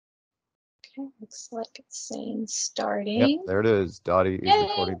Okay, looks like it's saying Yep, starting. there it is. Dottie is Yay!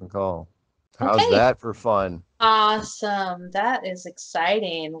 recording the call. How's Okay, that for fun? awesome. That is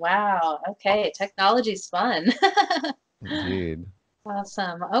exciting. Wow. Okay, technology's fun. Indeed.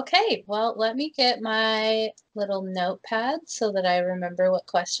 Awesome. Okay, well, let me get my little notepad so that I remember what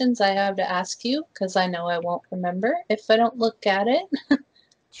questions I have to ask you, because I know I won't remember if I don't look at it.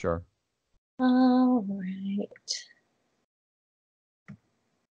 Sure. All right.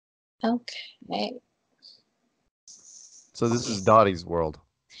 Okay. So this is Dottie's world.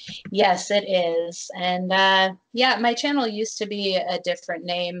 Yes, it is. And yeah, my channel used to be a different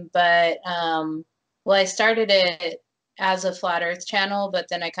name, but well, I started it as a flat earth channel, but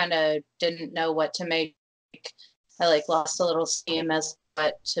then I kind of didn't know what to make. I like lost a little steam as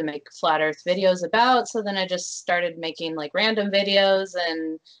what to make flat earth videos about. So then I just started making like random videos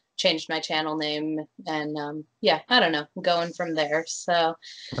and changed my channel name. And yeah, I don't know, going from there. All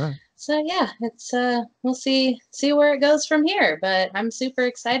right. So yeah, it's we'll see where it goes from here, but I'm super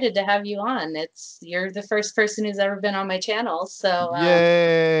excited to have you on. You're the first person who's ever been on my channel. So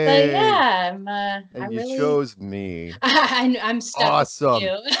Yay! yeah, And I'm you really chose me. I'm stuck with Awesome.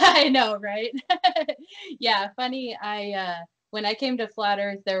 you. I know, right? Yeah, funny. I when I came to Flat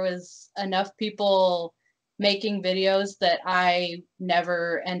Earth, there was enough people making videos that I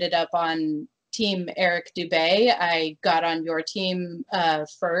never ended up on team Eric Dubay. I got on your team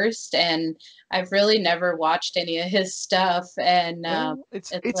first, and I've really never watched any of his stuff. And Well,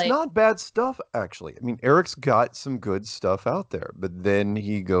 it's it's it's like not bad stuff actually. I mean, Eric's got some good stuff out there, but then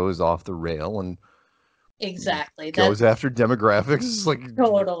he goes off the rail and exactly goes that's after demographics. It's like right.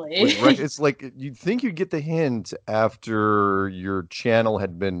 totally It's like you'd think you'd get the hint after your channel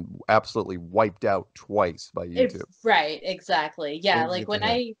had been absolutely wiped out twice by YouTube. Right, exactly. Yeah, Then you like get the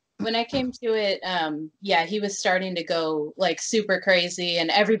hint. when I came to it, yeah, he was starting to go like super crazy and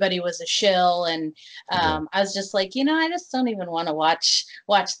everybody was a shill and Yeah. I was just like, I just don't even want to watch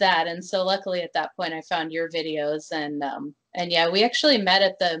that. And so luckily at that point I found your videos and yeah, we actually met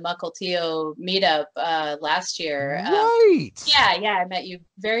at the Mukilteo meetup last year. Right. Yeah, I met you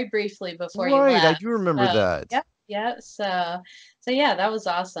very briefly before you Right. I left. do remember So, that. yep, yeah. So yeah, that was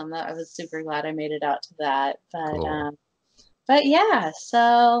awesome. That I was super glad I made it out to that. Cool. But yeah,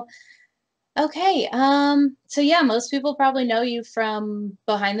 so okay. So yeah, most people probably know you from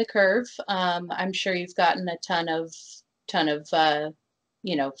Behind the Curve. I'm sure you've gotten a ton of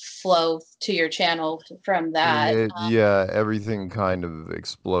flow to your channel from that. Yeah, everything kind of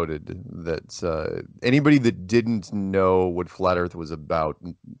exploded. That anybody that didn't know what Flat Earth was about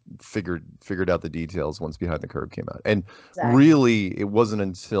figured out the details once Behind the Curve came out. And Exactly. really, it wasn't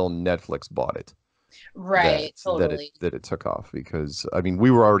until Netflix bought it Right, totally. that it took off because I mean,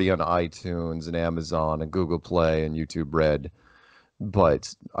 we were already on iTunes and Amazon and Google Play and YouTube Red,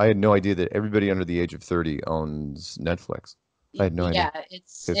 but I had no idea that everybody under the age of 30 owns Netflix. I had no idea. Yeah,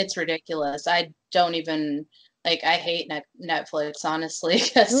 it's ridiculous. I don't even like I hate Netflix honestly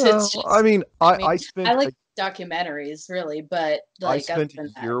because it's Well, I just mean, I mean, I like documentaries really, but I like other spent a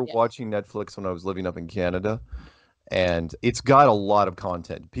than that, year yeah. watching Netflix when I was living up in Canada, and it's got a lot of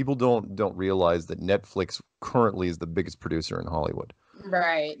content. People don't realize that Netflix currently is the biggest producer in Hollywood.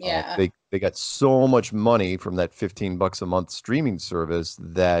 Right, yeah. They got so much money from that $15 a month streaming service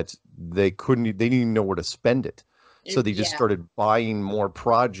that they didn't even know where to spend it. So they just Yeah. started buying more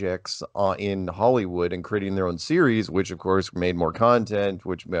projects in Hollywood and creating their own series, which of course made more content,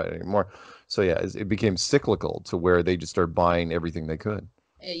 which made more. So yeah, it became cyclical to where they just started buying everything they could.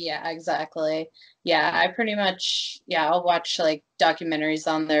 Yeah, exactly. Yeah, I pretty much, yeah, I'll watch like documentaries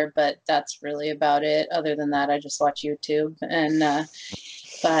on there, but that's really about it. Other than that, I just watch YouTube and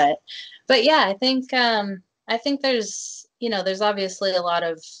but but yeah, I think there's obviously a lot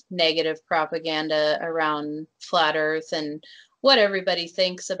of negative propaganda around flat earth and what everybody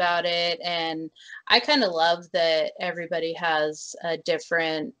thinks about it and I kind of love that everybody has a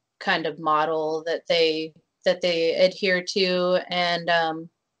different kind of model that they adhere to and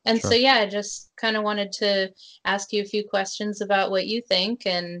so Sure. yeah, I just kind of wanted to ask you a few questions about what you think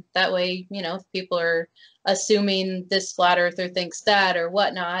and that way, if people are assuming this flat earther thinks that or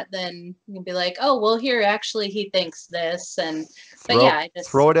whatnot, then you can be like, oh, well, here actually he thinks this. But yeah,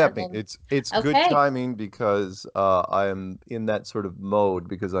 Throw it I'd at me. love, It's good okay. timing because I'm in that sort of mode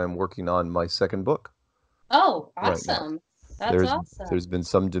because I'm working on my second book Oh, right now. awesome. That's There's awesome. there's been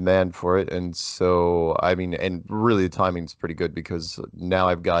some demand for it, and so I mean, and really the timing's pretty good because now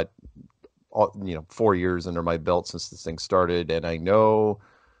I've got 4 years under my belt since this thing started, and I know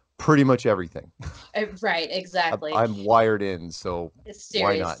pretty much everything. Right, exactly. I'm wired in, so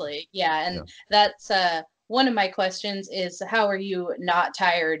why not? Seriously. Yeah. Yeah. And that's one of my questions is, how are you not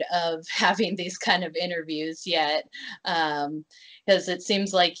tired of having these kind of interviews yet? Because it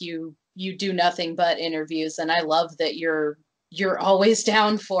seems like you do nothing but interviews, and I love that you're always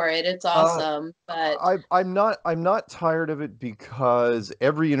down for it. It's Uh, awesome. But I'm not tired of it because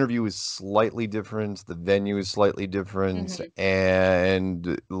every interview is slightly different. The venue is slightly different, mhm,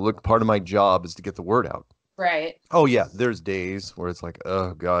 and look, part of my job is to get the word out. right. Oh yeah, there's days where it's like,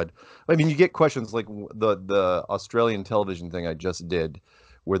 oh God. I mean, you get questions like the Australian television thing I just did,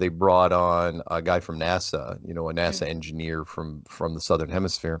 where they brought on a guy from NASA, a NASA Mhm. engineer from the Southern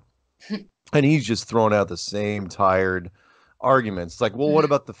Hemisphere, and he's just throwing out the same tired arguments. It's like, well, what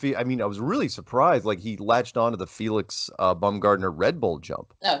about the I mean, I was really surprised. Like he latched onto the Felix Baumgartner Red Bull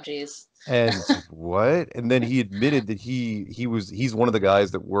jump. Oh, geez. And it's like, what? And then he admitted that he's one of the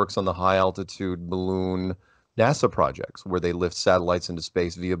guys that works on the high altitude balloon NASA projects where they lift satellites into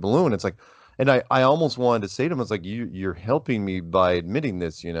space via balloon. It's like, and I almost wanted to say to him, it's like, you're helping me by admitting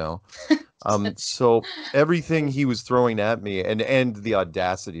this. So everything he was throwing at me, and the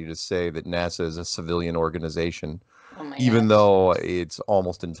audacity to say that NASA is a civilian organization, Oh my even gosh. though it's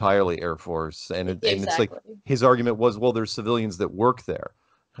almost entirely Air Force. And it's like Exactly. his argument was, well, there's civilians that work there.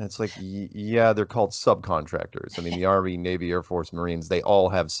 And it's like, yeah, they're called subcontractors. I mean, the Army, Navy, Air Force, Marines, they all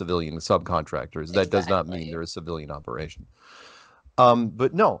have civilian subcontractors. That does not mean Exactly. they're a civilian operation.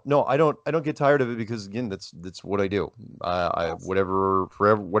 But no, I don't get tired of it because again, that's what I do. I Awesome.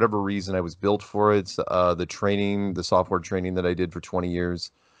 whatever reason I was built for it. The software training that I did for 20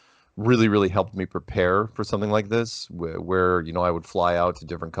 years really, really helped me prepare for something like this, where I would fly out to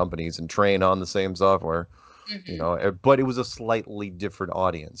different companies and train on the same software, Hmm. but it was a slightly different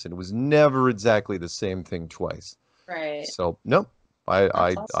audience, and it was never exactly the same thing twice. Right. So, no, I, That's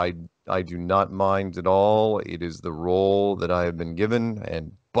I, awesome. I, I do not mind at all. It is the role that I have been given,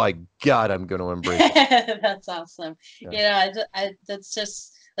 and by God, I'm going to embrace it. That's awesome. Yeah.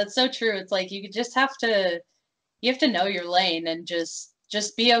 That's so true. It's like you have to know your lane and just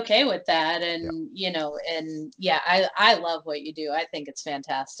be okay with that. Yeah. And and yeah, I love what you do. I think it's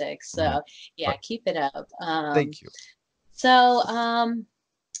fantastic. Mhm. So yeah, Right. keep it up. Thank you. So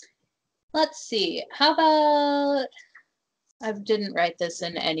let's see. How about, I didn't write this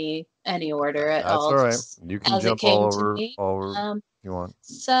in any order at That's all, all right. just You can as it jump all came to over, me. all over if Um, you want.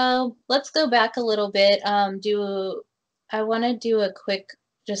 so let's go back a little bit. I want to do a quick,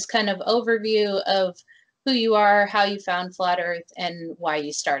 just kind of overview of who you are, how you found Flat Earth, and why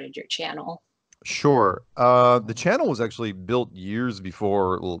you started your channel. Sure. The channel was actually built years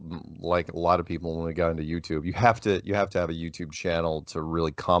before, like a lot of people when we got into YouTube. You have to have a YouTube channel to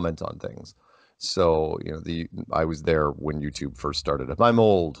really comment on things. So, I was there when YouTube first started. I'm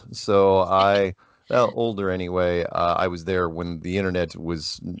old, so well, older anyway. I was there when the internet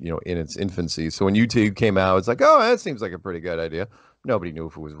was, in its infancy. So when YouTube came out, it's like, oh, that seems like a pretty good idea. Nobody knew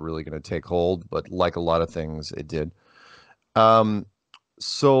if it was really going to take hold, but like a lot of things, it did. Um,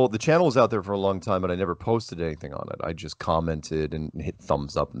 so the channel was out there for a long time, but I never posted anything on it. I just commented and hit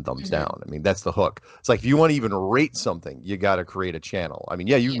thumbs up and thumbs Hmm. down. I mean, that's the hook. It's like if you want to even rate something, you got to create a channel. I mean,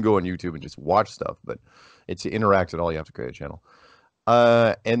 yeah, you Yeah. can go on YouTube and just watch stuff, but to interact at all, you have to create a channel.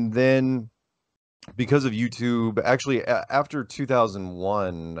 And then because of YouTube, actually, after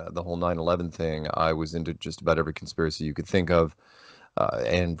 2001, the whole 9/11 thing, I was into just about every conspiracy you could think of.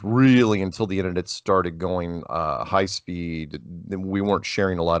 And really, until the internet started going high speed, then we weren't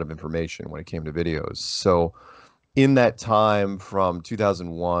sharing a lot of information when it came to videos. So, in that time from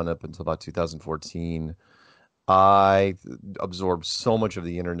 2001 up until about 2014, I absorbed so much of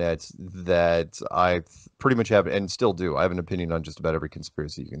the internet that I pretty much have, and still do. I have an opinion on just about every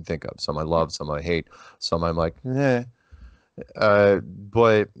conspiracy you can think of. Some I love, some I hate, some I'm like, eh.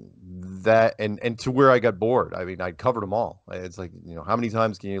 But that and to where I got bored. I mean, I covered them all. It's like, how many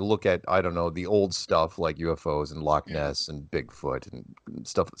times can you look at, I don't know, the old stuff like UFOs and Loch Mm. Ness and Bigfoot and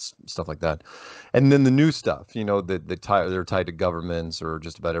stuff like that. And then the new stuff, they're tied to governments or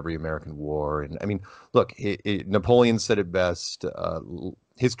just about every American war. And I mean, look, Napoleon said it best,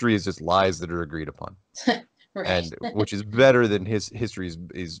 history is just lies that are agreed upon. Right. And which is better than his history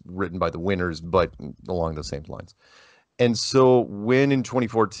is written by the winners, but along those same lines. And so when in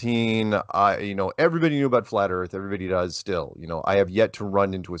 2014, everybody knew about flat Earth, everybody does still. I have yet to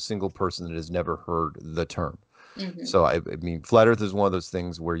run into a single person that has never heard the term. Hmm. So I mean, flat Earth is one of those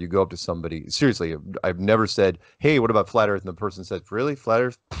things where you go up to somebody. Seriously, I've never said, "Hey, what about flat Earth?" And the person says, "Really, flat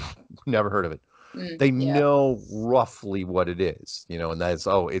Earth? Never heard of it." Mm, They yeah. know roughly what it is, and that's,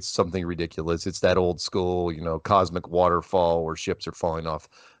 oh, it's something ridiculous. It's that old school, cosmic waterfall where ships are falling off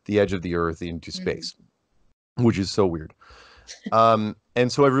the edge of the Earth into Hmm. space, which is so weird.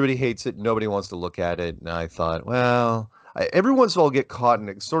 And so everybody hates it. Nobody wants to look at it. And I thought, well, every once in a while I'll get caught in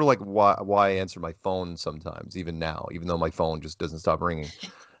it, sort of like why I answer my phone sometimes, even now, even though my phone just doesn't stop ringing.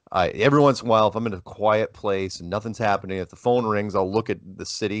 Every once in a while, if I'm in a quiet place and nothing's happening, if the phone rings, I'll look at the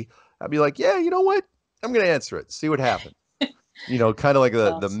city. I'll be like, yeah, you know what? I'm gonna answer it, see what happens. Kind of like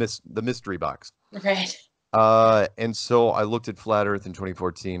That's the awesome. the mystery box. Right. And so I looked at Flat Earth in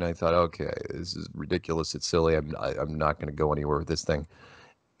 2014. I thought, okay, this is ridiculous. It's silly. I'm not going to go anywhere with this thing.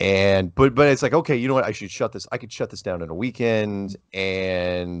 And but it's like, okay, you know what? I should shut this. I could shut this down in a weekend.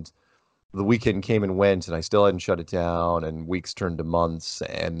 And the weekend came and went, and I still hadn't shut it down. And weeks turned to months.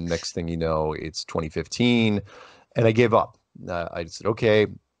 And next thing you know, it's 2015, and I gave up. I said, okay,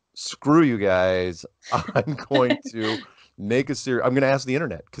 screw you guys. I'm going to make a series. I'm going to ask the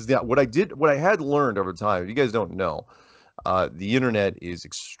internet because what I had learned over time. If you guys don't know, the internet is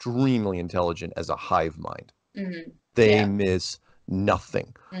extremely intelligent as a hive mind. Hmm. They Yeah. miss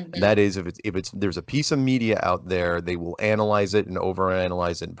nothing. And Hmm. that is if it's there's a piece of media out there, they will analyze it and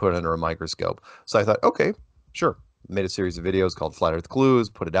overanalyze it and put it under a microscope. So I thought, okay, sure. Made a series of videos called Flat Earth Clues,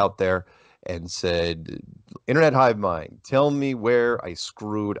 put it out there, and said, Internet Hive Mind, tell me where I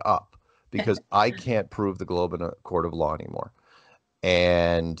screwed up because I can't prove the globe in a court of law anymore.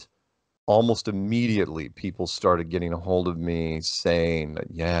 And almost immediately people started getting a hold of me saying,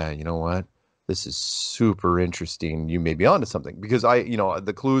 yeah, you know what? This is super interesting. You may be onto something because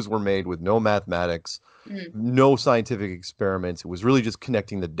the clues were made with no mathematics, Hmm. no scientific experiments. It was really just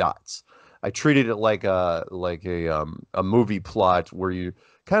connecting the dots. I treated it like a movie plot where you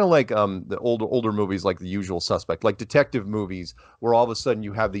kind of like the older movies like The Usual Suspect, like detective movies where all of a sudden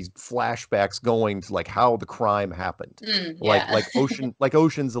you have these flashbacks going to like how the crime happened. Mm, Like yeah. like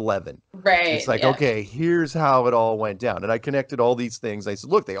Ocean's 11. It's Right. like, Yeah. okay, here's how it all went down. And I connected all these things. I said,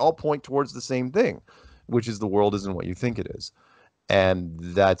 look, they all point towards the same thing, which is the world isn't what you think it is. And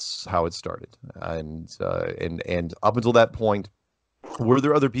that's how it started. And up until that point, were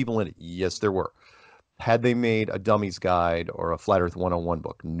there other people in it? Yes, there were. Had they made a dummies guide or a Flat Earth 101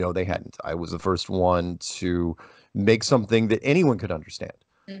 book? No, they hadn't. I was the first one to make something that anyone could understand.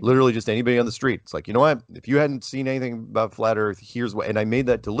 Hmm. Literally just anybody on the street. It's like, you know what? If you hadn't seen anything about Flat Earth, here's what. And I made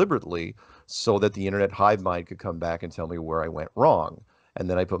that deliberately so that the internet hive mind could come back and tell me where I went wrong. And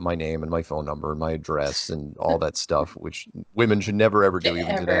then I put my name and my phone number and my address and all that stuff, which women should never ever do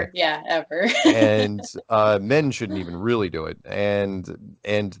even today. Ever. Yeah. Ever. And men shouldn't even really do it. And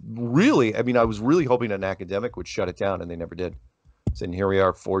really, I mean, I was really hoping an academic would shut it down, and they never did. So and here we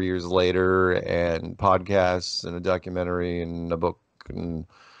are 4 years later, and podcasts and a documentary and a book and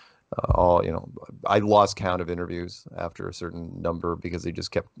all, I lost count of interviews after a certain number because they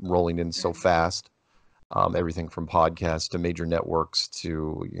just kept rolling in so Mm. fast. Everything from podcasts to major networks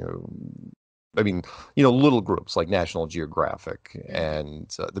to, I mean, little groups like National Geographic Hmm. and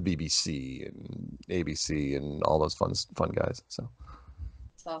the BBC and ABC and all those fun guys.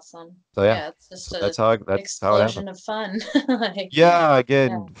 It's awesome. So yeah, Yeah. It's just so a that's how it happened. explosion of fun. Like, Yeah, yeah.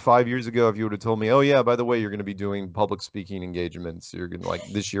 again, 5 years ago, if you would have told me, oh yeah, by the way, you're going to be doing public speaking engagements. You're going to like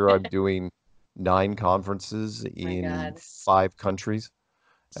this year, I'm doing 9 conferences My in God. 5 countries,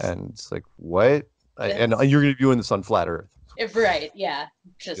 and it's like what? And It's you're going to be doing this on flat Earth. right. Yeah.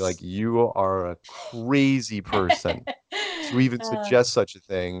 You're like, Just. you are a crazy person to even uh, suggest such a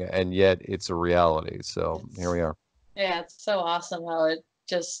thing, and yet it's a reality. So here it's we are. Yeah, it's so awesome how it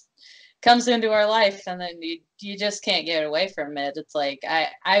just comes into our life and then you just can't get away from it. It's like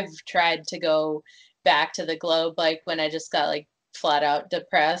I've tried to go back to the globe like when I just got like flat out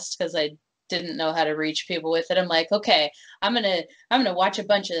depressed because I didn't know how to reach people with it. I'm like, okay, I'm gonna watch a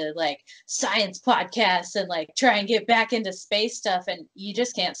bunch of like science podcasts and like try and get back into space stuff and you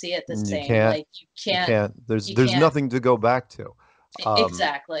just can't see it the You same. can't, Like you can't. There's you there's can't nothing to go back to.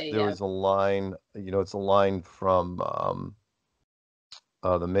 exactly, There yeah. was a line, it's a line from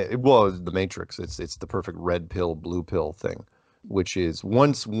it was the Matrix. It's the perfect red pill, blue pill thing, which is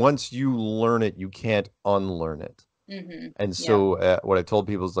once you learn it, you can't unlearn it. Hmm. And Yeah. so what I told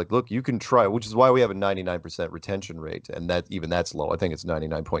people is like, look, you can try, which is why we have a 99% retention rate, and that's low. I think it's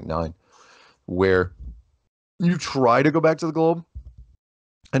 99.9, where you try to go back to the globe,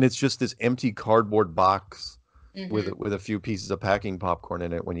 and it's just this empty cardboard box with Hmm. with a few pieces of packing popcorn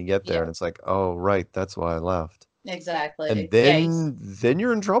in it when you get there, Yeah. and it's like, oh right, that's why I left. And Exactly. Yeah. then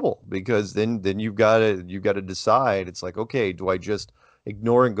you're in trouble because then you've got to decide. It's like, okay, do I just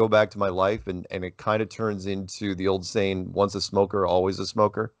ignore and go back to my life? And it kind of turns into the old saying, once a smoker, always a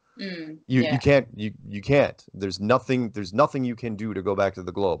smoker. You Yeah. can't you can't. There's nothing you can do to go back to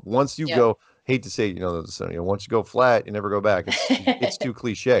the globe. Once you Yep. go, hate to say, once you go flat, you never go back. It's too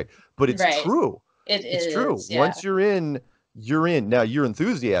cliche, but it's Right. true. It It's true. is. Yeah. Once you're in, you're in. Now your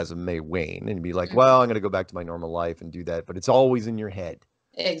enthusiasm may wane and be like, Hmm. well, I'm going to go back to my normal life and do that. But it's always in your head,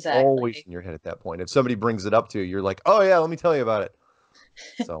 always Exactly. in your head at that point. If somebody brings it up to you, you're like, oh yeah, let me tell you about it.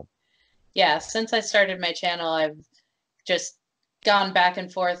 So Yeah, since I started my channel, I've just gone back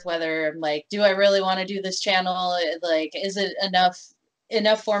and forth whether I'm like, do I really want to do this channel? Like, is it enough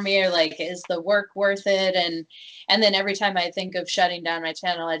for me, or like, is the work worth it? And then every time I think of shutting down my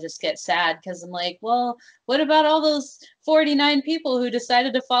channel, I just get sad because I'm like, well, what about all those 49 people who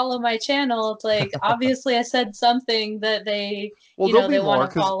decided to follow my channel? It's like, obviously I said something that they, well, there'll be they want more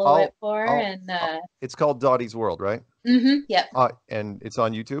to because follow it for. I'll. And It's called Dottie's World, right? yep. And it's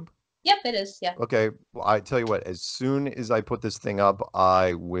on YouTube. Yep, it is. Yeah. Okay, well, I tell you what, as soon as I put this thing up,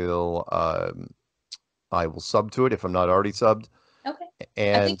 I will sub to it if I'm not already subbed, Okay.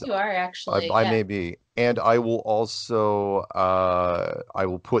 I think and you are actually. I Yeah. may be, and I will also I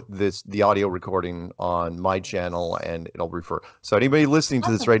will put the audio recording on my channel, and it'll refer. So anybody listening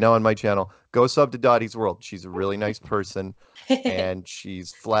to this Awesome. right now on my channel, go sub to Dottie's World. She's a really nice person, and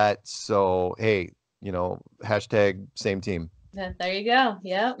she's flat. So hey, hashtag same team. Yeah, there you go.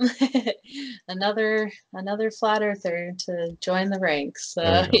 Yep. Another flat earther to join the ranks.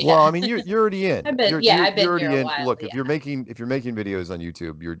 There So you go. Well, I yeah. mean, you're already in. I've You're been here already a in. while. Look, Yeah. if you're making videos on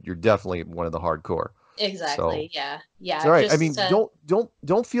YouTube, you're definitely one of the hardcore. So Exactly. Yeah. Yeah. it's all I've right. I just mean,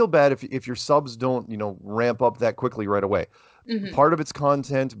 don't feel bad if your subs don't, ramp up that quickly right away. mhm. Part of it's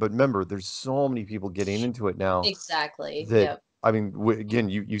content, but remember, there's so many people getting into it now Exactly. that Yep. I mean, again,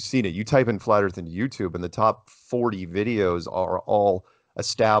 you've seen it. You type in flat Earth into YouTube, and the top 40 videos are all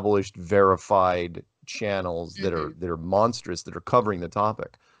established, verified channels Hmm. that are monstrous that are covering the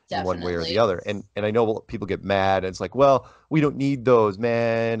topic in one way or the Definitely. other. And I know people get mad, and it's like, well, we don't need those,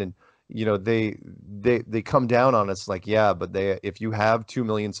 man. And they come down on us like, yeah, but they if you have 2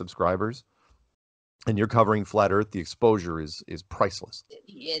 million subscribers and you're covering flat Earth, the exposure is priceless.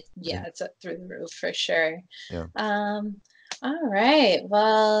 Yeah, And it's up through the roof for sure. yeah. Um, all right.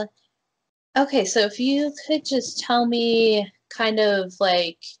 Well, okay, so if you could just tell me kind of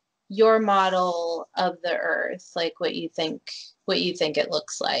like your model of the Earth, like what you think it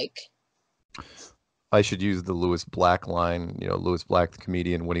looks like. I should use the Lewis Black line, Lewis Black, the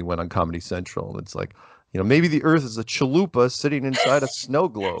comedian, when he went on Comedy Central. It's like, maybe the Earth is a chalupa sitting inside a snow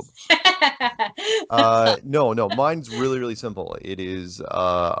globe. No, no, mine's really, really simple. It is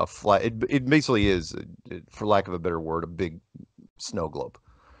a flat. It basically is, for lack of a better word, a big snow globe.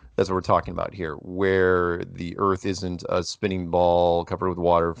 That's what we're talking about here, where the Earth isn't a spinning ball covered with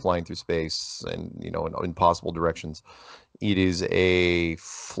water flying through space and in impossible directions. It is a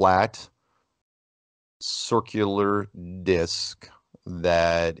flat circular disc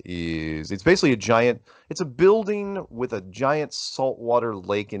it's basically it's a building with a giant saltwater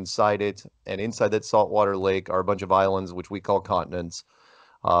lake inside it, and inside that saltwater lake are a bunch of islands which we call continents.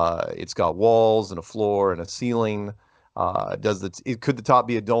 It's got walls and a floor and a ceiling. Could the top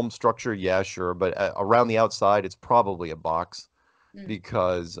be a dome structure? Yeah, sure, but around the outside it's probably a box Mm,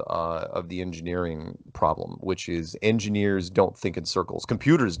 because of the engineering problem, which is engineers don't think in circles.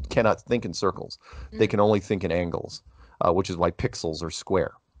 Computers cannot think in circles. They mm, can only think in angles, which is why pixels are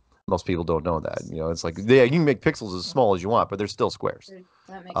square. Most people don't know that. It's like, yeah, you can make pixels as small as you want, but they're still squares.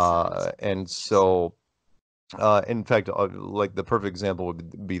 that makes sense. And Interesting. so, in fact, like the perfect example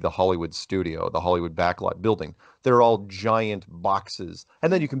would be the Hollywood studio, the Hollywood backlot building. They're all giant boxes,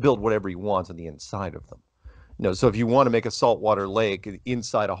 and then Mm, you can build whatever you want on the inside of them. No, so if you want to make a saltwater lake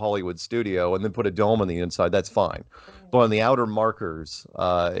inside a Hollywood studio and then put a dome on the inside, that's fine. right. But on the outer markers,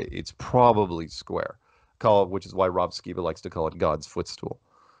 it's probably square. Which is why Rob Skiba likes to call it God's footstool,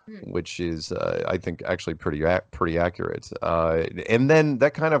 Mm, which is, I think, actually pretty accurate. And then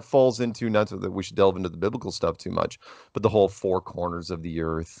that kind of falls into, not that we should delve into the biblical stuff too much, but the whole four corners of the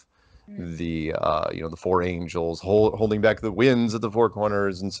earth, mm. the four angels holding back the winds at the four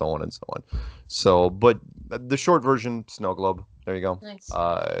corners, and so on and so on. So, but the short version, snow globe. There you go. Nice.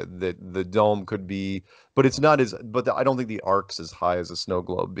 The dome could be, but it's not as. But I don't think the arc's as high as a snow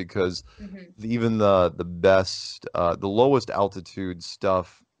globe because Hmm. even the best, the lowest altitude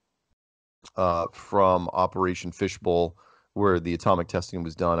stuff from Operation Fishbowl, where the atomic testing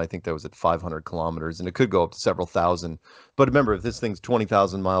was done. I think that was at 500 kilometers, and it could go up to several thousand. But remember, if this thing's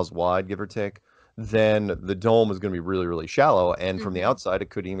 20,000 miles wide, give or take, then the dome is going to be really, really shallow. And from the Hmm. outside, it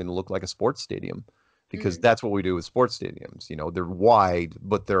could even look like a sports stadium because Hmm. that's what we do with sports stadiums. They're wide,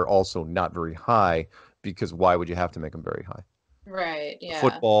 but they're also not very high because why would you have to make them very high? Right. Yeah.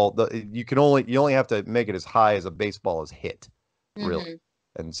 Football, you only have to make it as high as a baseball is hit, really. Hmm.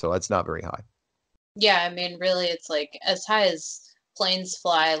 And so that's not very high. Yeah. I mean, really, it's like as high as planes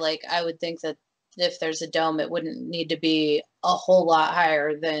fly. Like I would think that. if there's a dome, it wouldn't need to be a whole lot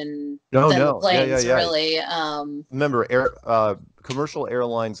higher No, than the no. Yeah, yeah, planes, yeah. really. Remember, commercial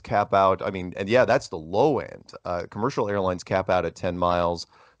airlines cap out. I mean, and yeah, that's the low end. Commercial airlines cap out at 10 miles.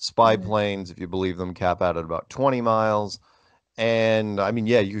 Spy Mhm, planes, if you believe them, cap out at about 20 miles. And I mean,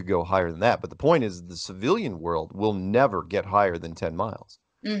 yeah, you could go higher than that. But the point is, the civilian world will never get higher than 10 miles.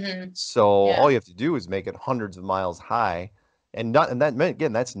 mhm. So all Yeah, you have to do is make it hundreds of miles high, and not, and that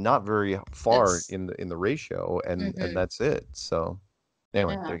again, that's not very far it's in the ratio, and mhm. that's it. So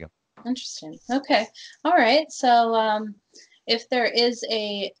anyway, Yeah, there you go. interesting. Okay. All right. So, if there is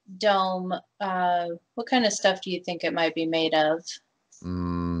a dome, what kind of stuff do you think it might be made of?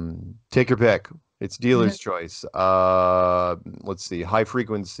 Take your pick. It's Mhm, dealer's choice. Let's see, high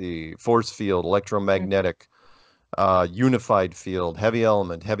frequency, force field, mhm. electromagnetic, unified field, heavy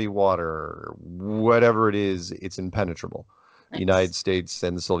element, heavy water, whatever it is, it's impenetrable. The United Nice. States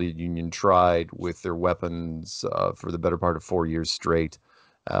and the Soviet Union tried with their weapons for the better part of 4 years straight.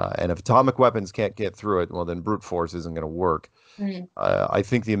 And if atomic weapons can't get through it, well, then brute force isn't going to work. Mhm, I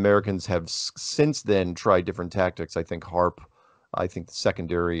think the Americans have since then tried different tactics. I think HARP, I think the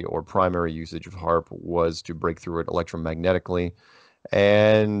secondary or primary usage of HARP was to break through it electromagnetically.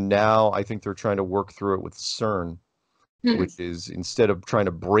 And now I think they're trying to work through it with CERN, mhm, which is instead of trying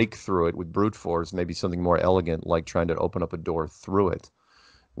to break through it with brute force, maybe something more elegant, like trying to open up a door through it,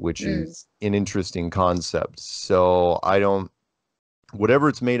 which mhm, is an interesting concept. So I don't, whatever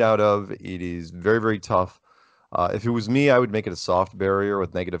it's made out of, it is very, very tough. If it was me, I would make it a soft barrier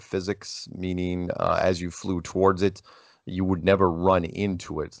with negative physics, meaning as you flew towards it, you would never run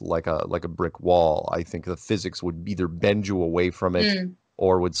into it like a brick wall. I think the physics would either bend you away from it mhm,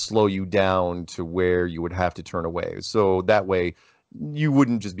 or would slow you down to where you would have to turn away. So that way, you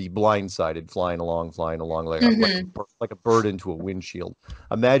wouldn't just be blindsided flying along mhm. like a bird into a windshield.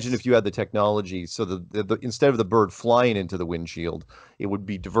 Imagine if you had the technology so instead of the bird flying into the windshield, it would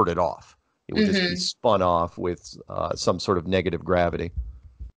be diverted off. It would just be Mhm. spun off with some sort of negative gravity.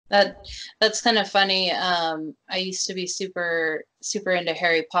 That that's kind of funny. I used to be super into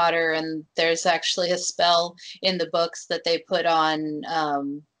Harry Potter, and there's actually a spell in the books that they put on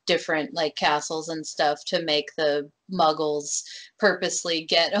different like castles and stuff to make the Muggles purposely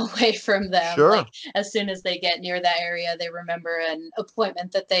get away from them. Like Sure. as soon as they get near that area, they remember an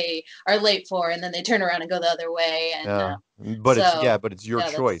appointment that they are late for, and then they turn around and go the other way. And Yeah. But it's so yeah, but it's your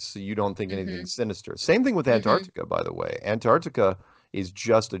yeah, choice, that's so you don't think anything mm-hmm, sinister. Same thing with mm-hmm, Antarctica, by the way. Antarctica is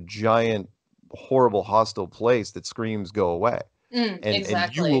just a giant, horrible, hostile place that screams go away. And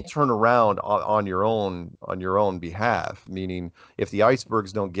you will exactly. turn around on your own behalf, meaning if the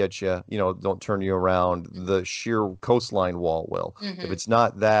icebergs don't get you, don't turn you around, the sheer coastline wall will. If Mm-hmm. it's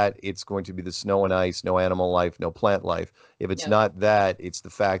not that, it's going to be the snow and ice, no animal life, no plant life. If it's Yep. not that, it's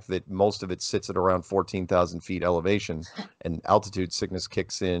the fact that most of it sits at around 14,000 feet elevation, and altitude sickness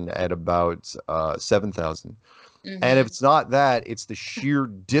kicks in at about 7,000. And if Mm-hmm. it's not that, it's the sheer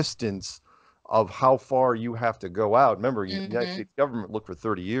distance of how far you have to go out. Remember, the United Mm-hmm. States government looked for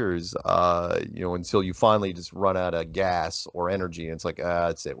 30 years, until you finally just run out of gas or energy, and it's like,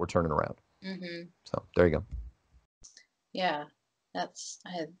 that's it, we're turning around. Mm-hmm. So there you go. Yeah. That's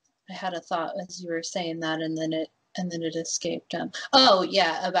I had a thought as you were saying that, and then it escaped. Oh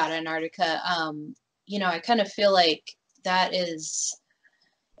yeah, about Antarctica. I kind of feel like that is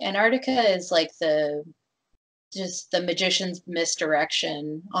Antarctica is like the just the magician's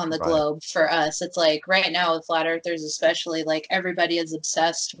misdirection on the Right. globe for us. It's like right now with flat earthers especially, like everybody is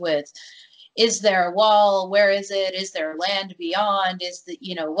obsessed with, is there a wall? Where is it? Is there land beyond? Is the,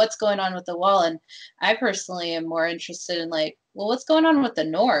 what's going on with the wall? And I personally am more interested in like, well, what's going on with the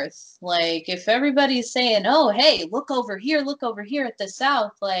north? Like, if everybody's saying, oh, hey, look over here at the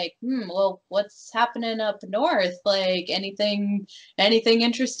south, like, well, what's happening up north? Like, anything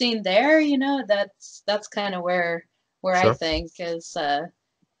interesting there? That's kind of where I Sure. think is,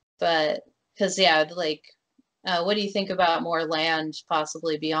 but because yeah, like what do you think about more land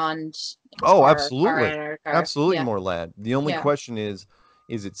possibly beyond Oh, our absolutely. Antarctica? Absolutely Yeah, more land. The only yeah. question is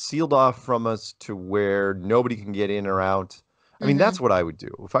it sealed off from us to where nobody can get in or out? I mean, Mm-hmm. that's what I would do.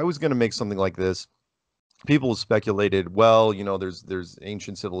 If I was going to make something like this, people speculated, well, there's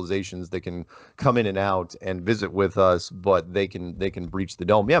ancient civilizations that can come in and out and visit with us, but they can breach the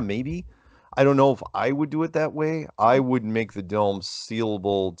dome. Yeah, maybe. I don't know if I would do it that way. I would make the dome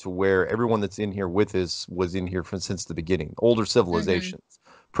sealable to where everyone that's in here with us was in here since the beginning. Older Mm-hmm. civilizations,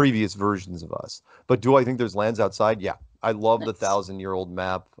 previous versions of us. But do I think there's lands outside? Yeah. I love the Nice. 1,000-year-old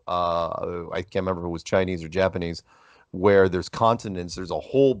map. I can't remember if it was Chinese or Japanese, where there's continents. There's a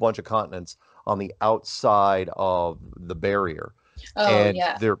whole bunch of continents on the outside of the barrier. Oh and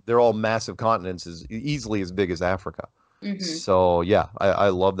yeah. they're all massive continents, easily as big as Africa. Hmm. So yeah, I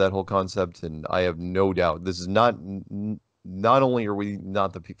love that whole concept, and I have no doubt this is not only are we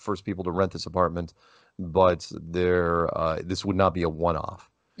not the first people to rent this apartment, but this would not be a one-off.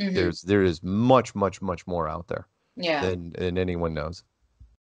 Hmm. There is much, much, much more out there Yeah. than anyone knows.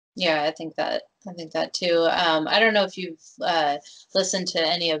 Yeah, I think that too. I don't know if you've listened to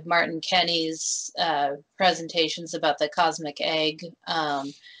any of Martin Kenny's presentations about the cosmic egg, I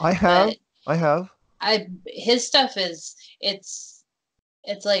but have, I have. I his stuff is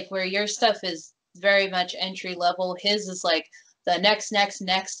it's like where your stuff is very much entry level. His is like the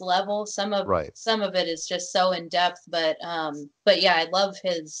next level. Right. Some of it is just so in depth, but yeah, I love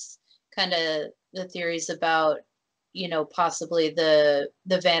his kind of the theories about possibly the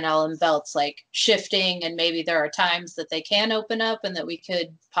Van Allen belts like shifting, and maybe there are times that they can open up and that we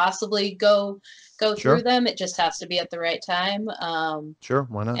could possibly go through Sure, them. It just has to be at the right time. sure.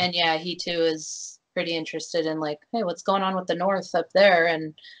 Why not? And yeah, he too is pretty interested in like, hey, what's going on with the North up there?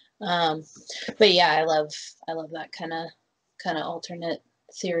 And um, but yeah, I love that kind of alternate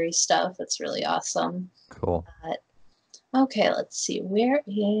theory stuff. It's really awesome. Cool. But, okay, let's see. Where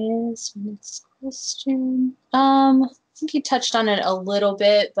is my next question? I think you touched on it a little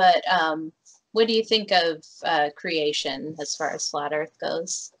bit, but what do you think of creation as far as flat Earth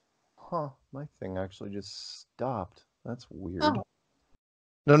goes? Huh, my thing actually just stopped. That's weird. Oh,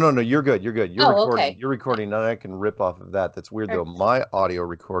 No, no, no, you're good. You're good. You're oh, recording. okay. You're recording, and I can rip off of that. That's weird though. Perfect. My audio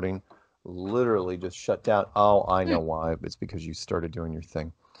recording literally just shut down. Oh, I Hmm. know why. It's because you started doing your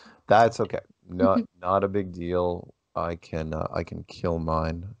thing. That's okay. Not a big deal. I can kill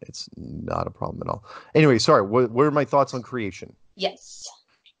mine. It's not a problem at all. Anyway, sorry. What are my thoughts on creation? Yes.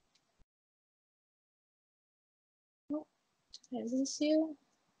 Oh, did I lose you?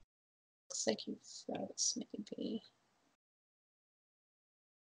 Looks like you froze, maybe.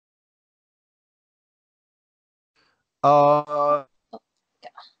 Uh, Oh, yeah.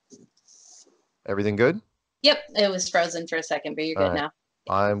 Everything good? Yep, it was frozen for a second, but you're All good right. now.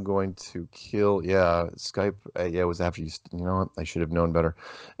 I'm going to kill. Yeah, Skype. Yeah, it was after you. You know what? I should have known better.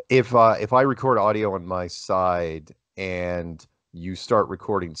 If I record audio on my side and you start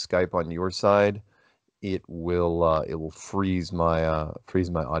recording Skype on your side, it will freeze my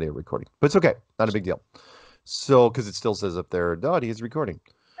audio recording. But it's okay, not a big deal. So because it still says up there, Dottie is recording.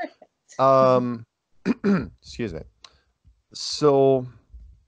 Perfect. Um, excuse me. So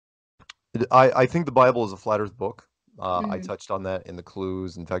I think the Bible is a flat Earth book. I Mhm. touched on that in the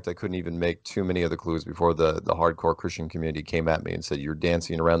clues. In fact, I couldn't even make too many of the clues before the hardcore Christian community came at me and said, "You're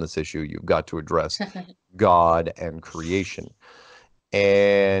dancing around this issue. You've got to address God and creation."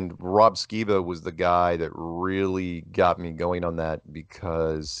 And Rob Skiba was the guy that really got me going on that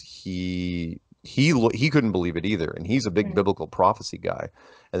because he couldn't believe it either, and he's a big Mm, biblical prophecy guy.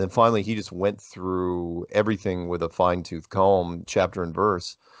 And then finally, he just went through everything with a fine-tooth comb, chapter and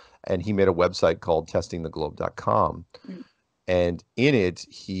verse, and he made a website called testingtheglobe.com. mm, And in it,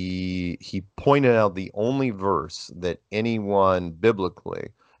 he pointed out the only verse that anyone biblically,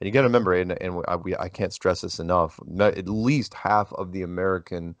 and you got to remember, I can't stress this enough, at least half of the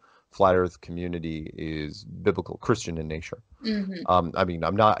American flat Earth community is biblical Christian in nature. mhm, I mean,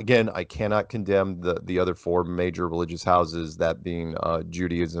 I'm not, again, I cannot condemn the other four major religious houses, that being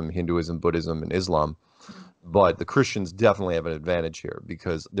Judaism, Hinduism, Buddhism, and Islam. mm, But the Christians definitely have an advantage here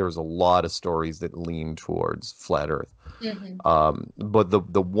because there's a lot of stories that lean towards flat Earth. mhm, But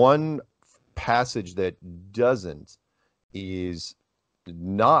the one passage that doesn't is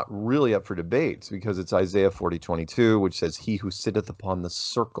not really up for debate because it's Isaiah 40:22, which says, "He who sitteth upon the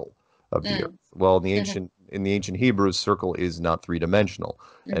circle of the earth." mm, Well, mhm, in the ancient Hebrew, circle is not three-dimensional,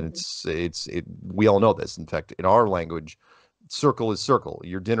 and mhm, we all know this. In fact, in our language, circle is circle.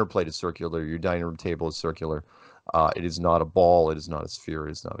 Your dinner plate is circular. Your dining room table is circular. It is not a ball. It is not a sphere.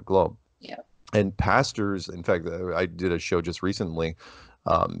 It is not a globe. yeah. And pastors, in fact, I did a show just recently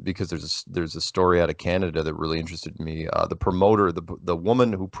because there's a story out of Canada that really interested me. The promoter, the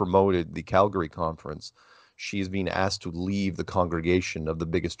woman who promoted the Calgary conference, she's being asked to leave the congregation of the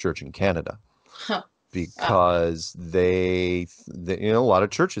biggest church in Canada Huh. Wow. because a lot of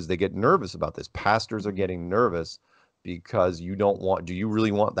churches, they get nervous about this. Pastors are Mhm, getting nervous because you don't want, do you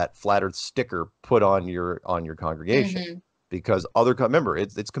really want that flat earth sticker put on your congregation? mhm, Because remember,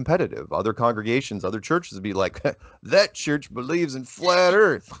 it's competitive. Other congregations, other churches be like, that church believes in flat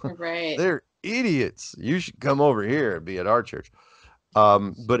earth. right. They're idiots. You should come over here and be at our church.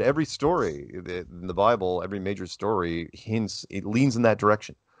 But every story in the Bible, every major story it leans in that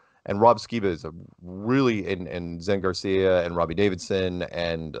direction. And Rob Skiba is a really, and Zen Garcia and Robbie Davidson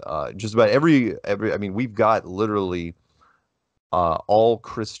and just about every, I mean, we've got literally all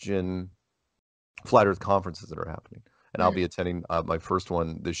Christian flat Earth conferences that are happening, and I'll be Mm, attending my first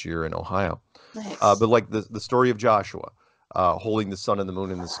one this year in Ohio. nice. But like the story of Joshua, holding the sun and the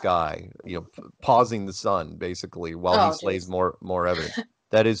moon in the sky, pausing the sun basically while he Oh, slays geez. more evidence.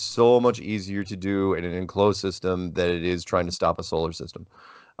 That is so much easier to do in an enclosed system than it is trying to stop a solar system.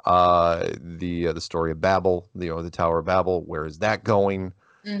 The story of Babel, the Tower of Babel. Where is that going?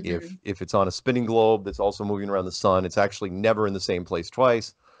 Mm-hmm. If it's on a spinning globe that's also moving around the sun, it's actually never in the same place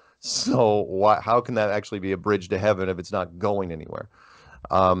twice. So how can that actually be a bridge to heaven if it's not going anywhere?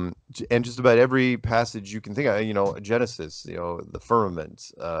 And just about every passage you can think of, Genesis, the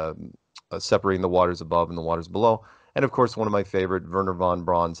firmament, separating the waters above and the waters below. And of course, one of my favorite, Werner von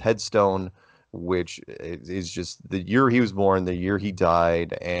Braun's headstone, which is just the year he was born, the year he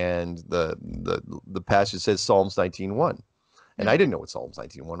died, and the passage says Psalms 19:1. And I didn't know what Psalms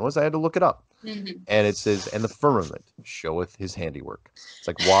 19:1 was. I had to look it up. Mm-hmm. And it says, and the firmament showeth his handiwork. It's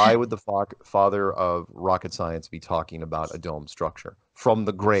like, why would the father of rocket science be talking about a dome structure from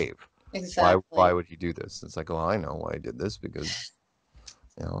the grave? Why Exactly. would he do this? It's like, oh, I know why he did this, because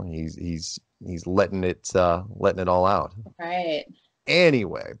he's letting it all out. Right.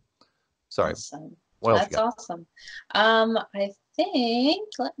 Anyway, sorry. Awesome. What else you That's got? awesome. I think,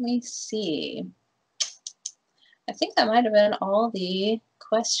 let me see. I think that might have been all the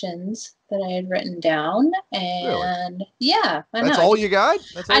questions that I had written down. Really? And yeah, I know. That's all you got?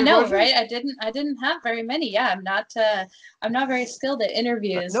 That's all I your know, right? questions? I didn't have very many. Yeah, I'm not very skilled at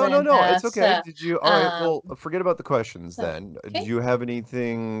interviews No, no, and no. It's okay. so Did you? All right. um Well, forget about the questions so then. Do okay. you have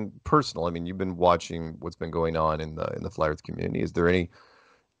anything personal? I mean, you've been watching what's been going on in the flat Earth community. Is there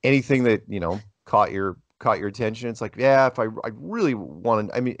anything that caught your attention? It's like, yeah, if I really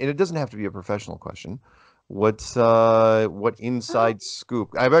wanted. I mean, and it doesn't have to be a professional question. What Oh, inside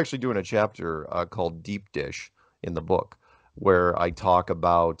scoop? I'm actually doing a chapter called Deep Dish in the book, where I talk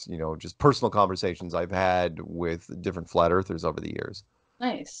about just personal conversations I've had with different flat earthers over the years.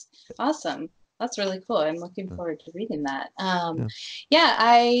 nice. Awesome. That's really cool. I'm looking Yeah. forward to reading that. Yeah. Yeah,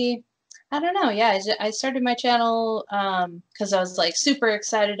 I don't know. Yeah, I started my channel because I was like super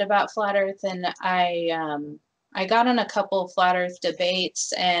excited about flat Earth, and I got on a couple flat Earth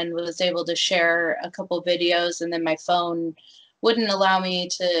debates and was able to share a couple videos, and then my phone wouldn't allow me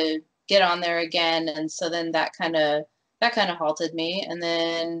to get on there again, and so then that kind of halted me, and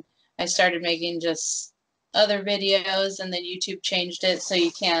then I started making just other videos, and then YouTube changed it so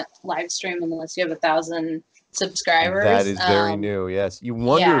you can't live stream unless you have 1,000 That subscribers. is very new. Yes. You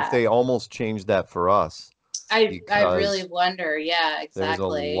wonder if Yeah, they almost changed that for us, I really because wonder. Yeah, there's a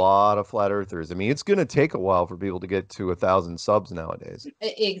exactly. lot of flat earthers. I mean, it's going to take a while for people to get to 1,000 subs nowadays.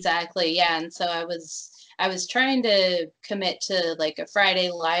 Exactly. Yeah, and so I was trying to commit to like a Friday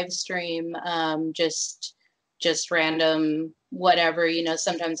live stream, just random whatever,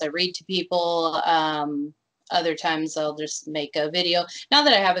 sometimes I read to people, other times I'll just make a video. Now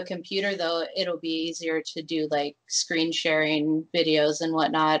that I have a computer though, it'll be easier to do like screen sharing videos and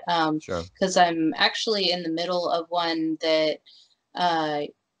whatnot. Sure. Because I'm actually in the middle of one that uh,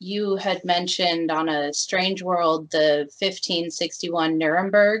 you had mentioned on a Strange World, the 1561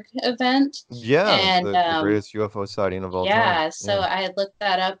 Nuremberg event. Yeah, And the greatest UFO sighting of all time. yeah, so Yeah. I had looked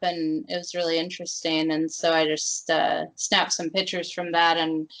that up and it was really interesting. And so I just snapped some pictures from that,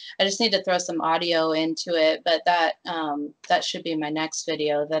 and I just need to throw some audio into it. But that should be my next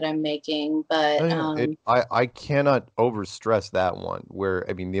video that I'm making. Oh, But yeah. I cannot overstress that one. Where,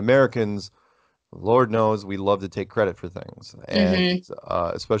 I mean, the Americans, Lord knows, we love to take credit for things, and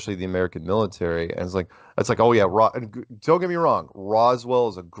mhm, especially the American military. And it's like, oh yeah, don't get me wrong, Roswell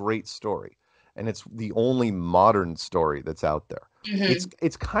is a great story, and it's the only modern story that's out there. It's mhm,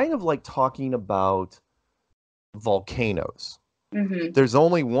 it's kind of like talking about volcanoes. mhm, There's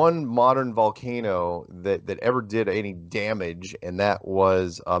only one modern volcano that ever did any damage, and that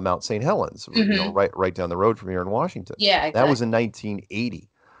was Mount St. Helens, mhm. right down the road from here in Washington. Yeah, That was in exactly. 1980.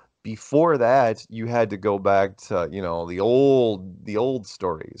 Before that, you had to go back to, the old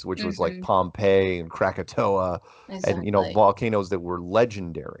stories, which was like Mhm, Pompeii and Krakatoa, and exactly. volcanoes that were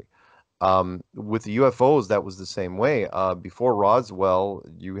legendary. With the UFOs, that was the same way. Before Roswell,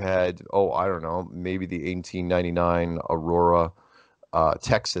 you had, oh, I don't know, maybe the 1899 Aurora,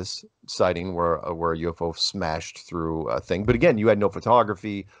 Texas sighting, where a UFO smashed through a thing. But again, you had no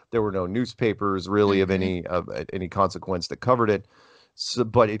photography. There were no newspapers really Mhm, of any consequence that covered it. So,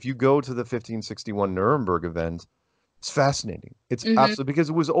 but if you go to the 1561 Nuremberg event, it's fascinating. It's mhm. absolutely, because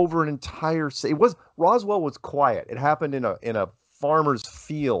it was over an entire. It was Roswell was quiet. It happened in a farmer's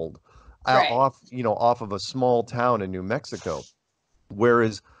field, Right. off of a small town in New Mexico.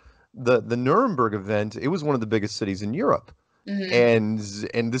 Whereas the Nuremberg event, it was one of the biggest cities in Europe. Hmm. and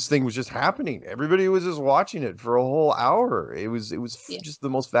this thing was just happening. Everybody was just watching it for a whole hour. Yeah. Just the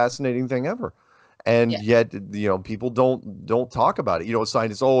most fascinating thing ever. Yeah. And yet, people don't talk about it.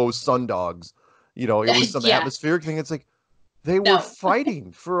 Scientists, oh, it was sundogs. It was some Yeah. atmospheric thing. It's like they were No.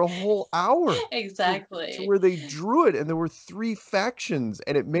 fighting for a whole hour to Exactly. where they drew it, and there were three factions,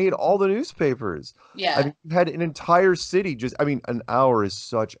 and it made all Mhm. the newspapers. I Yeah. mean, you had an entire city just, I mean, an hour is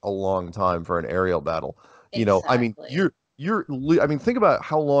such a long time for an aerial battle. I mean, Exactly. I mean, think about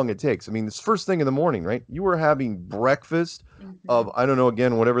how long it takes. I mean, this first thing in the morning, right? You were having breakfast of, Hmm. I don't know,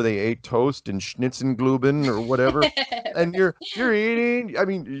 again, whatever they ate, toast and Schnitzengluben or whatever, and Right. you're eating. I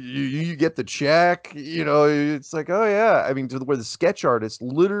mean, you get the check. It's like, oh yeah. I mean, to where the sketch artist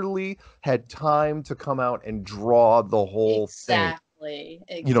literally had time to come out and draw the whole thing. Exactly.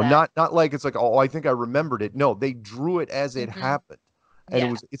 Not Exactly. like it's like, oh, I think I remembered it. No, they drew it as it Hmm. happened, and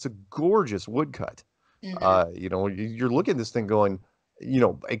Yeah. it's a gorgeous woodcut. Hmm. You're looking at this thing going,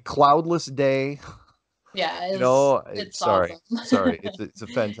 a cloudless day. Yeah. It's Sorry, awesome. sorry. It's a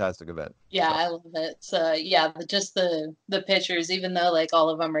fantastic event. Yeah, So I love it. So yeah, just the pictures, even though like all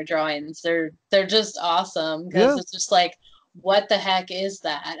of them are drawings, they're just awesome because yeah, it's just like, what the heck is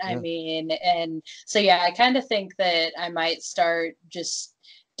that? I yeah, mean, and so yeah, I kind of think that I might start just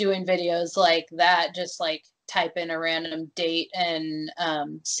doing videos like that, just like type in a random date and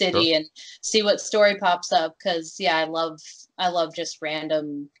sure. city and see what story pops up. Because yeah, I love just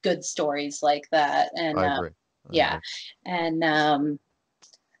random good stories like that, and I agree. I yeah, agree. and um,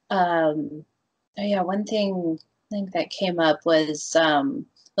 oh yeah, one thing I think that came up was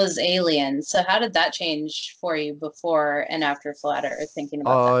aliens. So how did that change for you before and after Flat Earth, thinking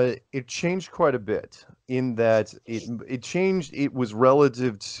about that? It changed quite a bit in that it changed. It was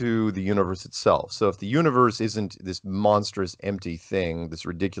relative to the universe itself. So if the universe isn't this monstrous empty thing, this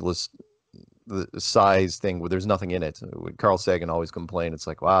ridiculous the size thing where there's nothing in it. Carl Sagan always complained, it's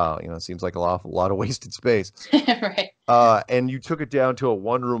like, wow, it seems like lot of wasted space. Right. And you took it down to a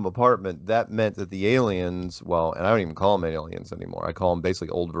one-room apartment. That meant that the aliens, well, and I don't even call them aliens anymore. I call them basically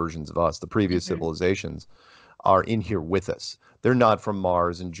old versions of us, the previous Hmm. civilizations are in here with us. They're not from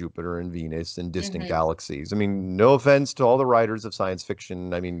Mars and Jupiter and Venus and distant Hmm. galaxies. I mean, no offense to all the writers of science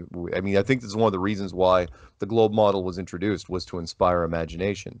fiction. I think this is one of the reasons why the globe model was introduced was to inspire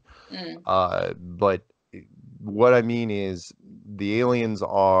imagination. Mm. But what I mean is the aliens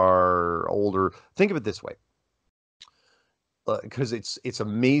are older. Think of it this way, because it's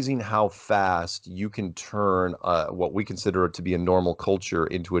amazing how fast you can turn what we consider to be a normal culture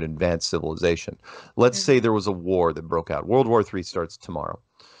into an advanced civilization. Let's say Hmm. there was a war that broke out. World War III starts tomorrow.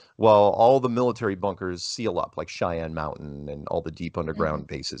 Well, all the military bunkers seal up, like Cheyenne Mountain and all the deep Hmm. underground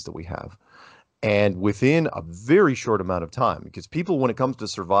bases that we have. And within a very short amount of time, because people, when it comes to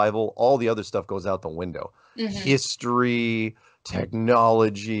survival, all the other stuff goes out the window. Hmm. History,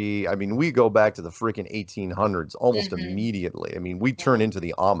 technology. I mean, we go back to the freaking 1800s almost Hmm. immediately. I mean, we turn Yeah. into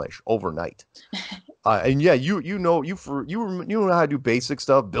the Amish overnight. And yeah, you know how to do basic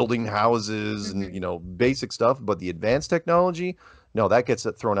stuff, building houses and Hmm. basic stuff, but the advanced technology, no, that gets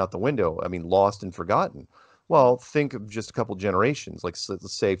thrown out the window. I mean, lost and forgotten. Well, think of just a couple generations, like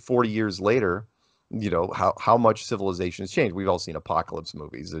let's say 40 years later, how much civilization has changed. We've all seen apocalypse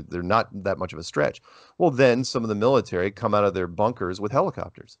movies. They're not that much of a stretch. Well, then some of the military come out of their bunkers with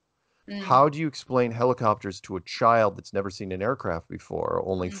helicopters. Hmm. How do you explain helicopters to a child that's never seen an aircraft before,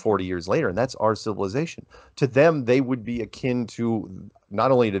 only 40 Hmm. years later? And that's our civilization. To them, they would be akin to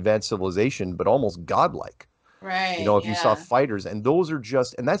not only an advanced civilization, but almost godlike. Right. If you saw Yeah. fighters, and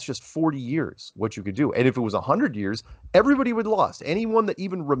that's just 40 years, what you could do. And if it was 100 years, everybody would lost. Anyone that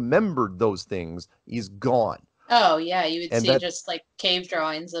even remembered those things is gone. Oh yeah, you would And see that, just like cave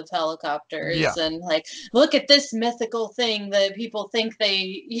drawings of helicopters yeah. and like, look at this mythical thing that people think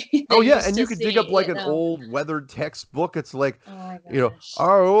they they Oh yeah, used and to you could dig up like see, an old weathered textbook. It's like, Oh my gosh.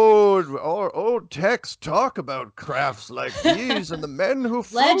 our old texts talk about crafts like these and the men who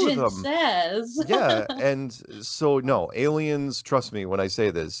flew Legend them. says. Yeah, and so Oh. no, aliens, trust me when I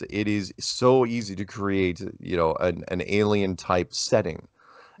say this, it is so easy to create, an alien type setting.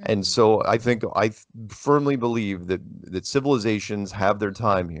 And Mhm. so I firmly believe that civilizations have their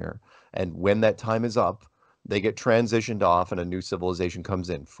time here, and when that time is up, they get transitioned off and a new civilization comes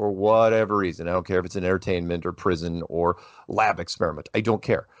in for whatever reason. I don't care if it's an entertainment or prison or lab experiment. I don't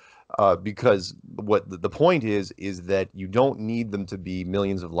care. Because what the point is that you don't need them to be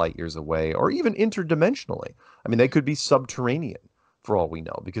millions of light years away or even interdimensionally. I mean, they could be subterranean for all we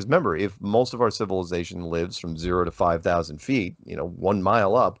know. Because remember, if most of our civilization lives from 0 to 5,000 feet, 1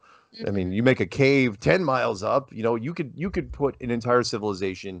 mile up, I mean, Mhm. you make a cave 10 miles up, you could put an entire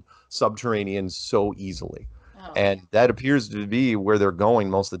civilization subterranean so easily. Oh. And that appears to be where they're going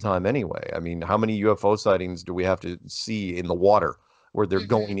most of the time anyway. I mean, how many UFO sightings do we have to see in the water where they're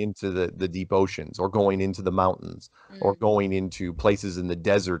Mm-hmm. going into the deep oceans or going into the mountains or Mm-hmm. going into places in the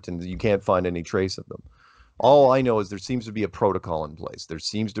desert and you can't find any trace of them? All Mm-hmm. I know is there seems to be a protocol in place. There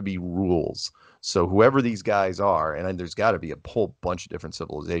seems to be rules. So whoever these guys are, and there's got to be a whole bunch of different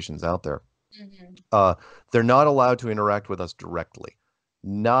civilizations out there, Mm-hmm. uh, they're not allowed to interact with us directly.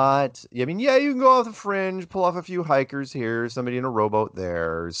 Not, I mean, yeah, you can go off the fringe, pull off a few hikers here, somebody in a rowboat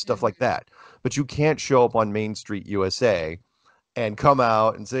there, stuff like Mm-hmm. that. But you can't show up on Main Street, USA, and come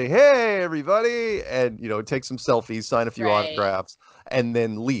out and say, "Hey, everybody," and take some selfies, sign a few Right. autographs, and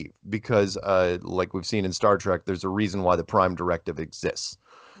then leave. Because, like we've seen in Star Trek, there's a reason why the Prime Directive exists,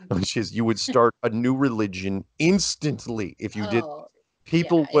 Mm-hmm. which is you would start a new religion instantly if you did. Oh, yeah,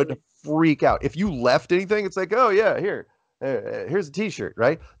 People it would would. freak out if you left anything. It's like, oh yeah, here's a T-shirt,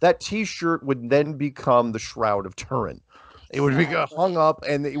 right? That T-shirt would then become the Shroud of Turin. It would be hung Exactly. up,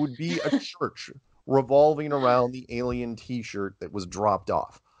 and it would be a church revolving around the alien T-shirt that was dropped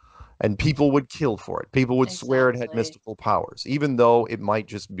off, and people would kill for it. People would swear it had Exactly. mystical powers, even though it might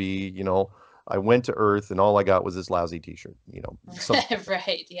just be, I went to Earth and all I got was this lousy T-shirt. Some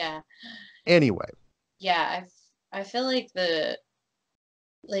Right, yeah. anyway. Yeah, I feel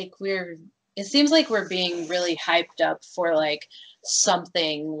like we're it seems like we're being really hyped up for like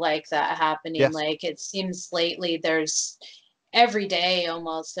something like that happening. Yes. Like it seems lately there's every day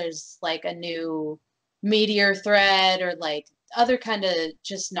almost there's like a new meteor threat or like other kind of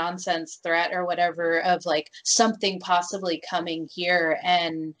just nonsense threat or whatever of like something possibly coming here,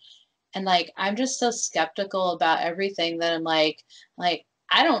 and like I'm just so skeptical about everything that I'm like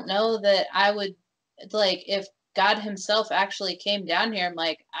I don't know that I would like if God himself actually came down here. I'm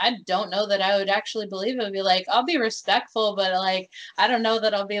like, I don't know that I would actually believe it. Would be like, I'll be respectful, but like, I don't know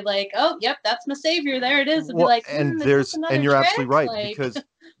that I'll be like, oh, yep, that's my savior. There it is. It'd be Well, like, is this and another you're trick? absolutely right Like,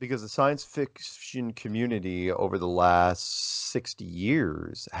 because the science fiction community over the last 60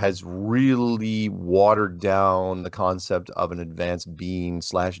 years has really watered down the concept of an advanced being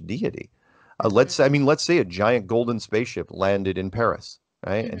slash deity. hmm Let's say a giant golden spaceship landed in Paris,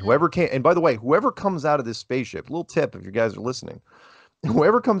 right? And hmm and by the way, whoever comes out of this spaceship, little tip if you guys are listening,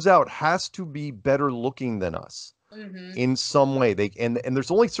 whoever comes out has to be better looking than us hmm in some way. And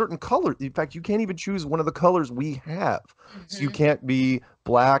there's only certain colors. In fact, you can't even choose one of the colors we have. So you hmm can't be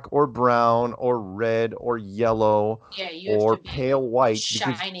black or brown or red or yellow yeah, you have or to be pale white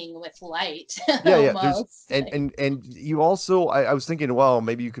because shining with light yeah, there's almost. Like, and you also I was thinking, well,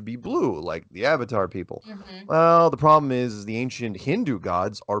 maybe you could be blue like the Avatar people. hmm Well, the problem is the ancient Hindu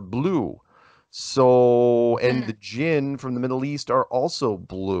gods are blue. So, and the hmm jinn from the Middle East are also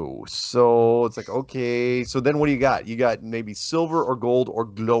blue. So it's like, okay, so then what do you got? You got maybe silver or gold or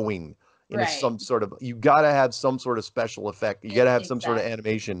glowing in right. some sort of, you got to have some sort of special effect. You got to have some sort of Exactly.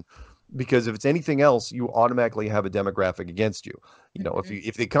 animation because if it's anything else, you automatically have a demographic against you. hmm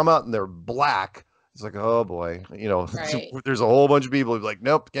If they come out and they're black, it's like, oh boy, Right. there's a whole bunch of people who's like,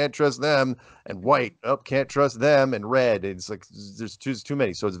 nope, can't trust them. And hmm white, nope, can't trust them. And red, it's like there's too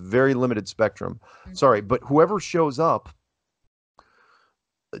many. So it's very limited spectrum. Sorry, hmm but whoever shows up,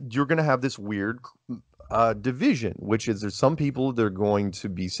 you're going to have this weird division, which is there's some people that are going to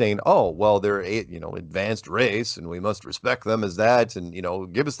be saying, oh, well, they're advanced race, and we must respect them as that, and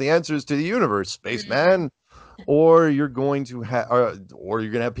give us the answers to the universe, hmm spaceman. Or you're going to have, or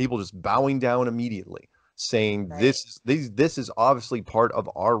you're going to have people just bowing down immediately, saying Right. this is obviously part of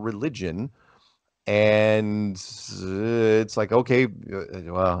our religion, and it's like, okay,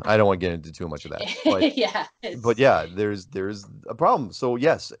 well, I don't want to get into too much of that, Yeah, but it's yeah, there's a problem. So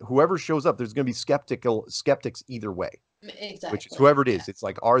yes, whoever shows up, there's going to be skeptics either way, which is exactly. whoever it Yeah. is. It's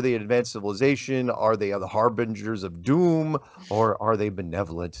like, are they advanced civilization? Are they the harbingers of doom, or are they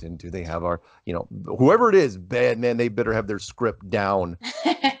benevolent? And do they have whoever it is, bad man, they better have their script down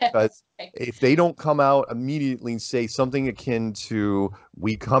because Right. if they don't come out immediately and say something akin to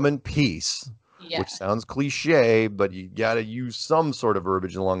 "We come in peace," which Yeah, sounds cliche, but you got to use some sort of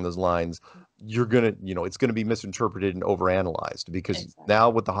verbiage along those lines, you're gonna, it's gonna be misinterpreted and overanalyzed because now exactly.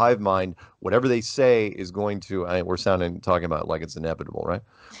 with the hive mind, whatever they say is going to, we're talking about like it's inevitable, right?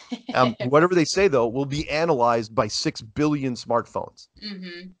 Whatever they say though will be analyzed by 6 billion smartphones,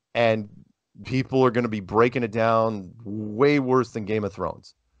 hmm and people are going to be breaking it down way worse than Game of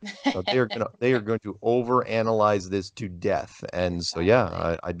Thrones. So they are going to overanalyze this to death, and so yeah,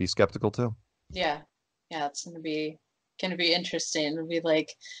 Exactly. I'd be skeptical too. Yeah. Yeah, it's gonna be interesting. It'll be like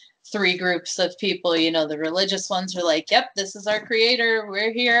three groups of people. The religious ones are like, yep, this is our creator,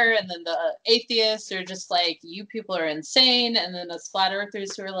 we're here. And then the atheists are just like, you people are insane. And then the flat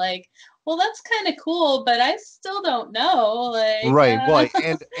earthers who are like, well, that's kind of cool, but I still don't know. Like, Right. Well,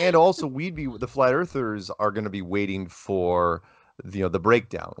 and also the flat earthers are going to be waiting for the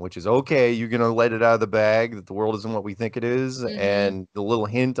breakdown, which is okay, you're going to let it out of the bag that the world isn't what we think it is, mm-hmm. and the little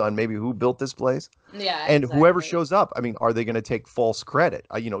hint on maybe who built this place. Yeah, And whoever exactly. shows up, I mean, are they going to take false credit?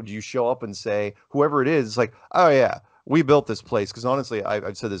 Do you show up and say, whoever it is, it's like, oh yeah, we built this place? Because honestly,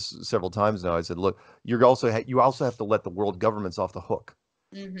 I've said this several times now. I said, look, you also have to let the world governments off the hook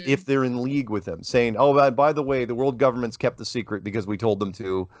Mm-hmm. if they're in league with them, saying, "Oh, by the way, the world governments kept the secret because we told them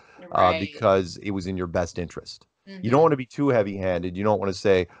to, Right. because it was in your best interest." You don't want Mm-hmm. to be too heavy-handed. You don't want to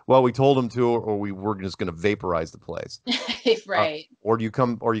say, "Well, we told them to, or we're just going to vaporize the place." Uh, Right. or you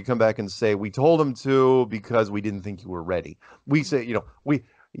come back and say, "We told them to because we didn't think you were ready." We say,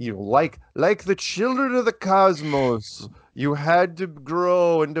 like the children of the cosmos, you had to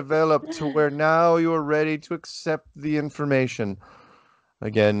grow and develop to where now you are ready to accept the information.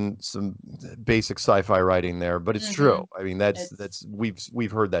 Again, some basic sci-fi writing there, but it's true. Mm-hmm. I mean, that's It's that's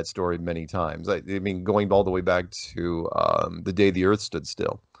we've heard that story many times. I mean, going all the way back to the day the Earth stood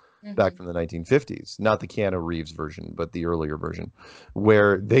still, back mm-hmm. from the 1950s, not the Keanu Reeves version, but the earlier version,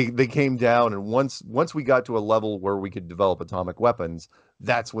 where they came down, and once we got to a level where we could develop atomic weapons,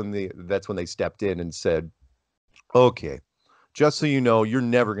 that's when they stepped in and said, okay, just so you know, you're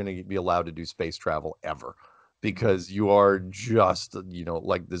never going to be allowed to do space travel ever, because you are just,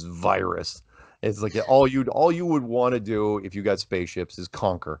 like this virus. It's like all you would want to do if you got spaceships is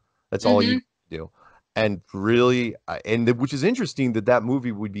conquer. That's all you Mm-hmm. do. And really, which is interesting that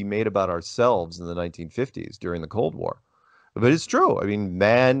movie would be made about ourselves in the 1950s during the Cold War. But it's true. I mean,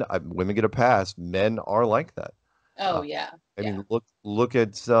 women get a pass. Men are like that. Oh Uh, yeah. I Yeah. mean, look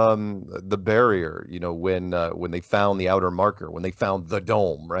at the barrier. When they found the outer marker, when they found the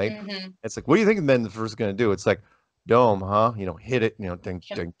dome, right? Mm-hmm. It's like, what do you think the men first going to do? It's like, dome, huh? Hit it. Ding, ding,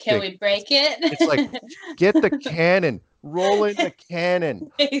 Can ding. we It's break it's like, it? get the cannon, roll in the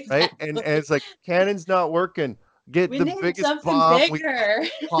cannon, right? And Exactly. it's like, cannon's not working. Get We the need biggest something bomb we bigger.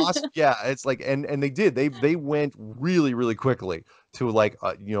 yeah, it's like, and they did. They went really, really quickly to, like,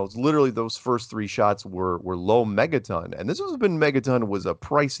 it's literally those first three shots were low megaton, and this was been megaton was a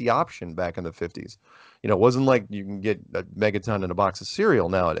pricey option back in the 50s. It wasn't like you can get a megaton in a box of cereal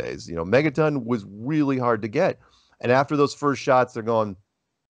nowadays. Megaton was really hard to get, and after those first shots, they're going,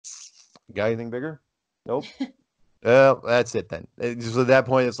 got anything bigger? Nope. Well, that's it then. So at that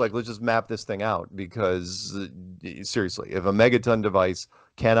point, it's like, let's just map this thing out, because seriously, if a megaton device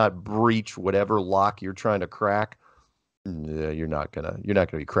cannot breach whatever lock you're trying to crack, yeah, you're not gonna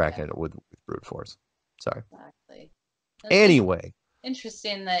be cracking Yeah, it with brute force. Sorry. exactly. That's Anyway,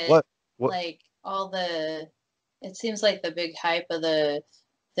 interesting that what what like all the it seems like the big hype of the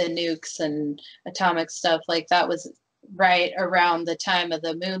nukes and atomic stuff like that was right around the time of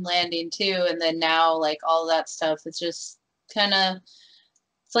the moon landing too, and then now like all that stuff is just kind of,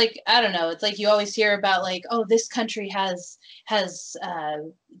 it's like, I don't know, it's like you always hear about like, oh, this country has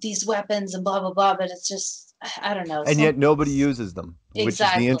these weapons and blah blah blah, but it's just, I don't know, and yet some nobody uses them, which is the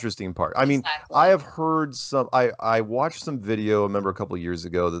exactly interesting part. I mean, I exactly. have heard I watched some video, I remember a couple of years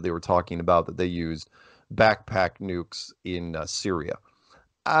ago, that they were talking about that they used backpack nukes in Syria.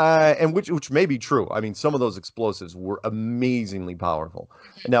 And which may be true. I mean, some of those explosives were amazingly powerful.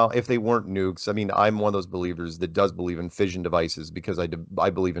 Now, if they weren't nukes, I mean, I'm one of those believers that does believe in fission devices, because I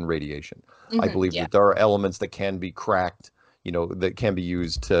believe in radiation. I Hmm. believe Yeah. that there are elements that can be cracked, that can be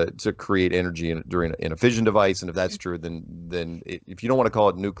used to create energy in a fission device. And if that's true, then if you don't want to call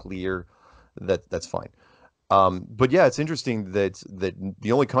it nuclear, that's fine. But yeah, it's interesting that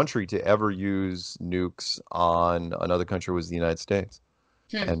the only country to ever use nukes on another country was the United States,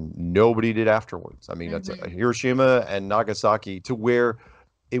 Hmm. and nobody did afterwards. I mean, it's Hmm. Hiroshima and Nagasaki, to where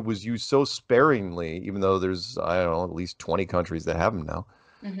it was used so sparingly, even though there's, I don't know, at least 20 countries that have them now.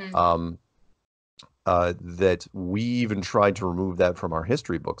 Hmm. Um, that we even tried to remove that from our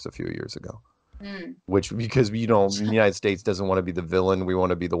history books a few years ago, Hmm. which, because the United States doesn't want to be the villain, we want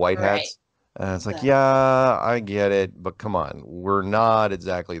to be the white Right. hats. And it's like, Exactly. yeah, I get it, but come on, we're not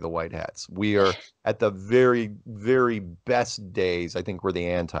exactly the white hats. We are, at the very, very best days, I think we're the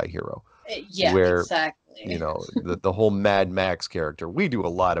anti-hero, Yeah, where, exactly. the whole Mad Max character. We do a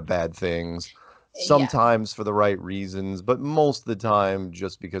lot of bad things, Yeah. sometimes for the right reasons, but most of the time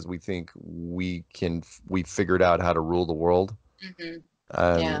just because we think we figured out how to rule the world. Hmm.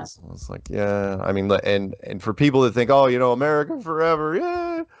 And Yeah. it's like, yeah, I mean, and for people that think, oh, America forever,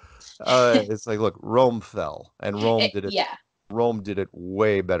 yeah, it's like, look, Rome fell, and Rome did it. Yeah. Rome did it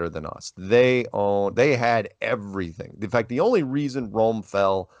way better than us. They had everything. In fact, the only reason Rome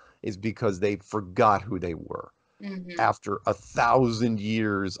fell is because they forgot who they were Mm-hmm. after 1,000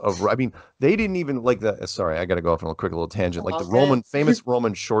 years of, I mean, they didn't even like sorry, I got to go off on a quick little tangent. Like the All good. famous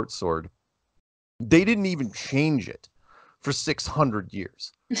Roman short sword, they didn't even change it for 600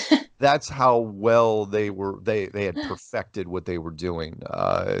 years. That's how well they had perfected what they were doing.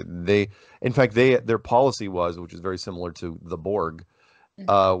 In fact, their policy was, which is very similar to the Borg,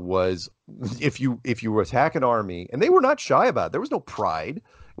 Mm-hmm. was if you attack an army, and they were not shy about it. There was no pride,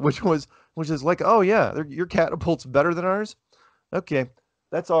 which is like, oh yeah, your catapult's better than ours. Okay,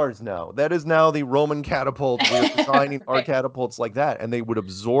 that's ours now. That is now the Roman catapult. We're designing our Right. catapults like that, and they would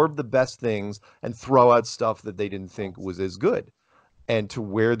absorb the best things and throw out stuff that they didn't think was as good, and to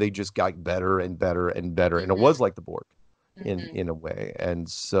where they just got better and better and better, and it was Mm-hmm. like the Borg Mm-hmm. in a way. And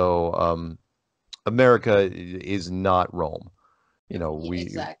so America is not Rome. You know, Yeah,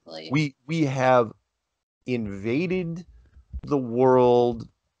 exactly. we have invaded the world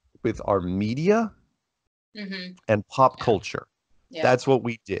with our media Mm-hmm. and pop Yeah. culture. Yep. That's what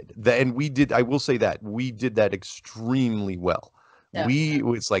we did. And we did, I will say that we did that extremely well.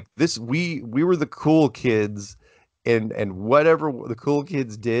 Definitely. It's like this, we were the cool kids, and whatever the cool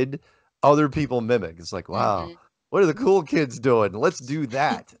kids did, other people mimic. It's like, wow, Mm-hmm. what are the cool kids doing? Let's do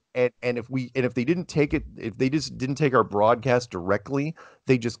that. And if they didn't take it, if they just didn't take our broadcast directly,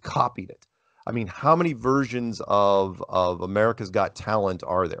 they just copied it. I mean, how many versions of America's Got Talent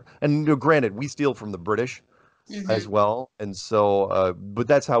are there? And granted, we steal from the British as Mm-hmm. well. And so, but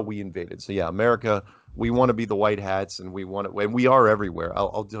that's how we invaded. So yeah, America, we want to be the white hats, and and we are everywhere.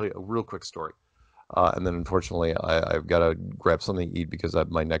 I'll tell you a real quick story. And then unfortunately, I've got to grab something to eat because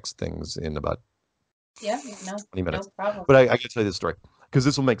my next thing's in about Yeah, no, 20 no minutes. problem. But I got to tell you this story because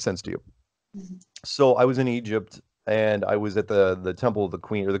this will make sense to you. Mhm. So I was in Egypt, and I was at the temple of the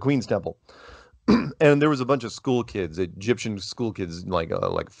Queen, or the Queen's temple. And there was a bunch of school kids, Egyptian school kids,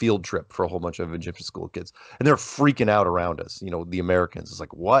 like field trip for a whole bunch of Egyptian school kids, and they're freaking out around us. The Americans. It's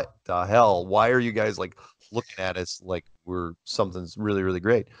like, what the hell? Why are you guys like looking at us like we're something's really really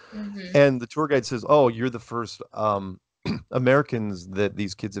great? Mhm. And the tour guide says, "Oh, you're the first Americans that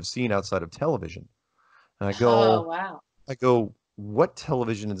these kids have seen outside of television." And Oh, wow. I go, what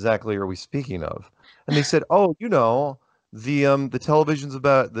television exactly are we speaking of? And they said, oh, the television's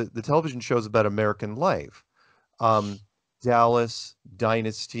about the television shows about American life. Um, Dallas,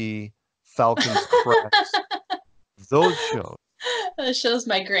 Dynasty, Falcon's Crest, those shows. That shows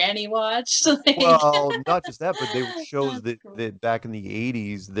my granny watched. Like, Well, not just that, but they were shows that's that cool. that back in the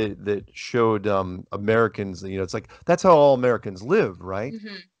 80s that showed Americans, it's like that's how all Americans live, right?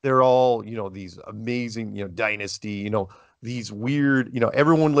 Hmm. They're all, these amazing, dynasty, these weird,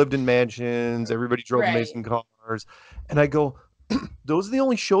 everyone lived in mansions, everybody drove Right. amazing cars. And I go, those are the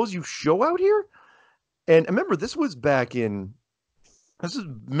only shows you show out here? And remember, this is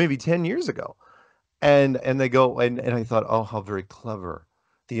maybe 10 years ago. And they go, and I thought, oh, how very clever.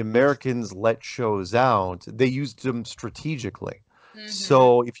 The Americans let shows out. They used them strategically. Hmm.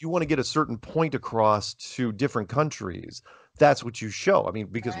 So if you want to get a certain point across to different countries, that's what you show. I mean,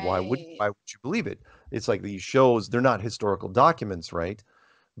 because Right. why would you believe it? It's like these shows, they're not historical documents, right?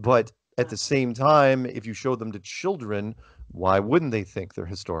 But at Uh, the same time, if you show them to children, why wouldn't they think they're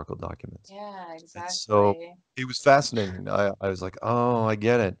historical documents? yeah, And so exactly. it was fascinating. I was like, oh, I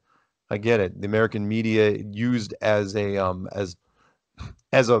get it. I get it. The American media used as a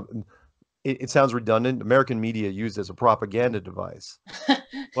it sounds redundant. American media used as a propaganda device,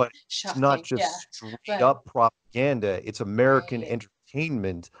 but it's not Shocking. Yeah. just straight But up propaganda. It's American right.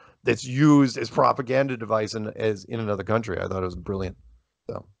 entertainment that's used as propaganda device as in another country. I thought it was brilliant.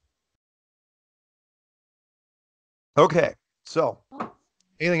 So okay. So Well,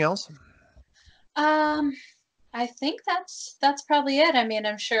 anything else? Um, I think that's probably it. I mean,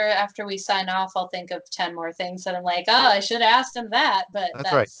 I'm sure after we sign off, I'll think of 10 more things that I'm like, oh, I should have asked him that, but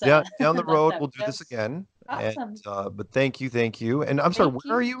That's right. that's Down the that's road, how we'll it do this goes. again. And Awesome. but thank you. And I'm sorry, Thank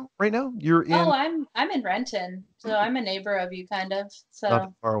where are you. you right now? You're Oh, in I'm in Renton, so I'm a neighbor of you kind of. not that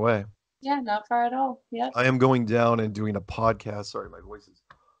So far away. yeah, not far at all. Yep. I am going down and doing a podcast. Sorry, my voice is.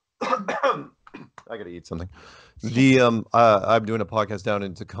 Mhm. I gotta eat something. I'm doing a podcast down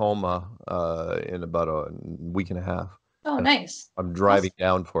in Tacoma in about a week and a half, Oh, and nice. I'm driving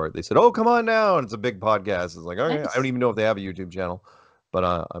Awesome. down for it. They said, "Oh, come on down. It's a big podcast." It's like, okay, I don't Nice. even know if they have a YouTube channel, but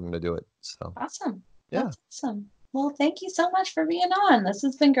I'm gonna do it. So Awesome. yeah, That's awesome. Well, thank you so much for being on. This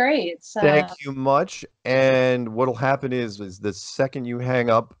has been great. So, thank you much. And what'll happen is the second you hang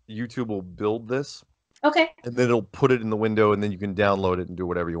up, YouTube will build this, okay. and then it'll put it in the window, and then you can download it and do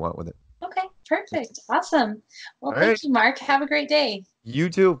whatever you want with it. Okay. Perfect. Awesome. Well, All right. thank you, Mark. Have a great day. You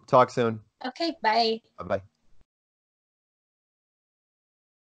too. Talk soon. Okay, bye. Bye bye.